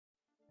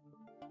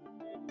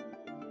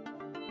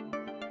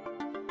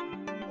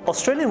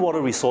Australian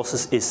water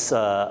resources is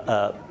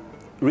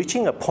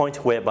reaching a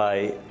point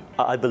whereby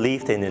I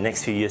believe that in the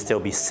next few years there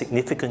will be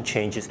significant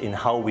changes in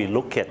how we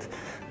look at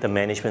the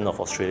management of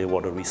Australian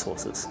water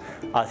resources.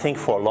 I think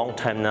for a long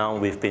time now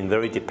we've been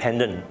very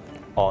dependent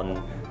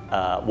on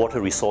water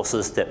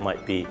resources that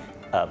might be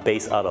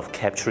based out of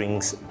capturing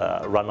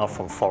runoff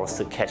from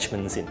forested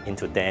catchments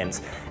into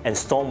dams, and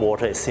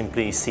stormwater is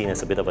simply seen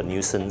as a bit of a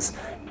nuisance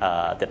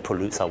that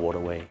pollutes our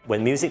waterway.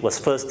 When music was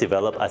first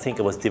developed, I think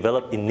it was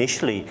developed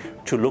initially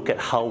to look at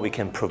how we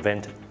can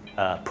prevent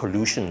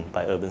pollution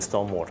by urban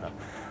stormwater.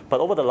 But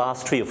over the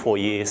last 3 or 4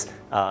 years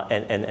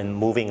and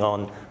moving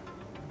on,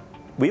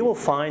 we will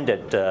find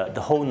that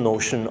the whole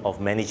notion of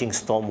managing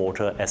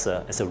stormwater as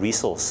a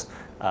resource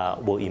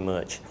will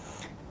emerge.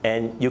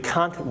 And you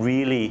can't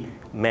really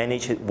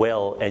manage it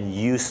well and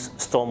use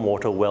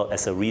stormwater well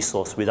as a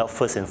resource without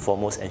first and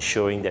foremost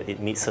ensuring that it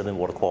meets certain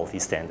water quality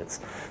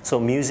standards. So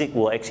music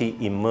will actually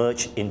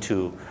emerge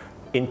into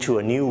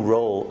a new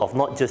role of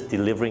not just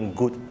delivering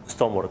good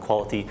stormwater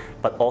quality,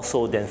 but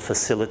also then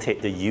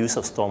facilitate the use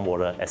of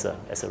stormwater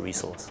as a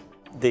resource.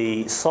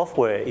 The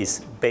software is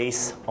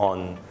based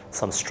on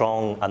some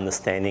strong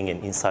understanding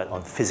and insight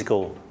on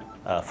physical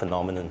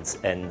phenomena,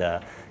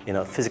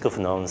 and physical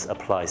phenomena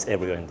applies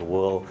everywhere in the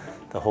world.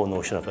 The whole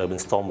notion of urban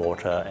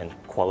stormwater and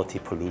quality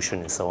pollution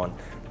and so on,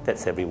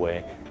 that's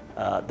everywhere.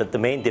 The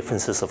main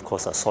differences, of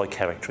course, are soil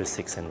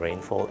characteristics and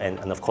rainfall, and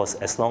of course,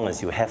 as long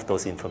as you have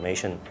those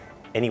information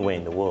anywhere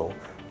in the world,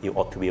 you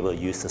ought to be able to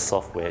use the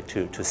software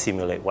to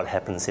simulate what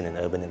happens in an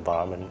urban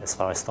environment as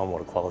far as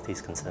stormwater quality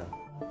is concerned.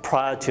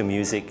 Prior to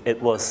music,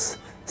 it was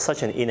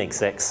such an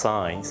inexact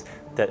science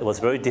that it was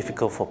very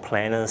difficult for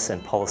planners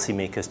and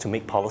policymakers to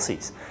make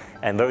policies,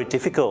 and very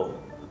difficult,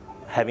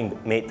 having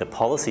made the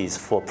policies,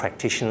 for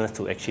practitioners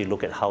to actually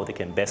look at how they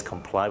can best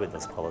comply with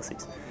those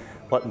policies.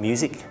 What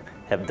music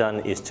have done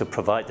is to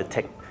provide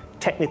the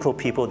technical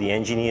people, the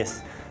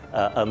engineers,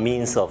 a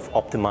means of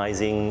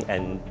optimizing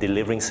and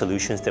delivering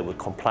solutions that would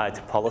comply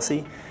to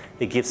policy.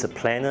 It gives the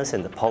planners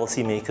and the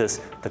policymakers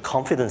the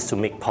confidence to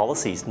make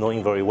policies,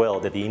 knowing very well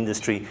that the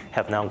industry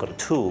have now got a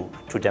tool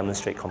to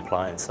demonstrate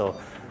compliance. So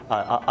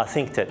I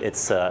think that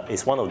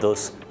it's one of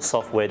those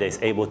software that is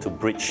able to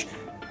bridge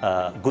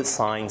good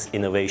science,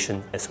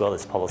 innovation, as well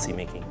as policy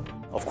making.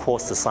 Of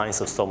course, the science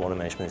of stormwater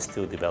management is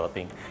still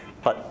developing,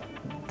 but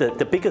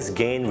the biggest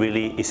gain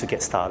really is to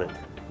get started.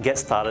 Get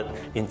started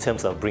in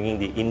terms of bringing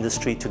the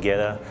industry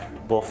together,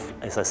 both,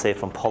 as I say,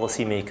 from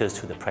policymakers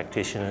to the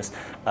practitioners,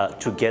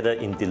 together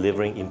in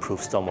delivering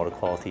improved stormwater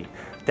quality.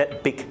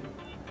 That big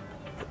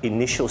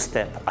initial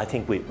step, I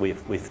think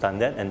we've done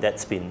that, and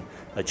that's been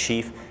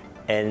achieved.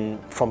 And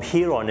from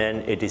here on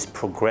in, it is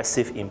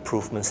progressive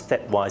improvement,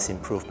 stepwise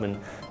improvement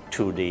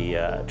to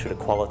the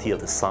quality of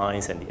the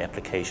science and the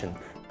application.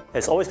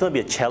 There's always going to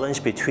be a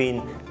challenge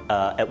between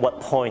at what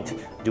point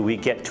do we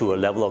get to a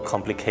level of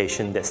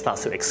complication that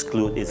starts to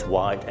exclude its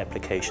wide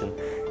application,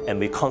 and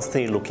we're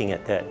constantly looking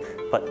at that.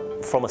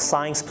 But from a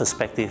science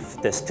perspective,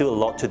 there's still a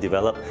lot to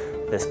develop.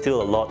 There's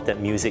still a lot that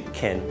music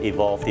can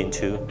evolve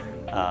into.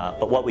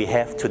 But what we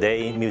have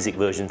today, Music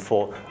version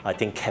 4, I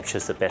think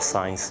captures the best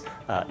science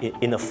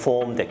in a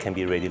form that can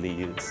be readily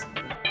used.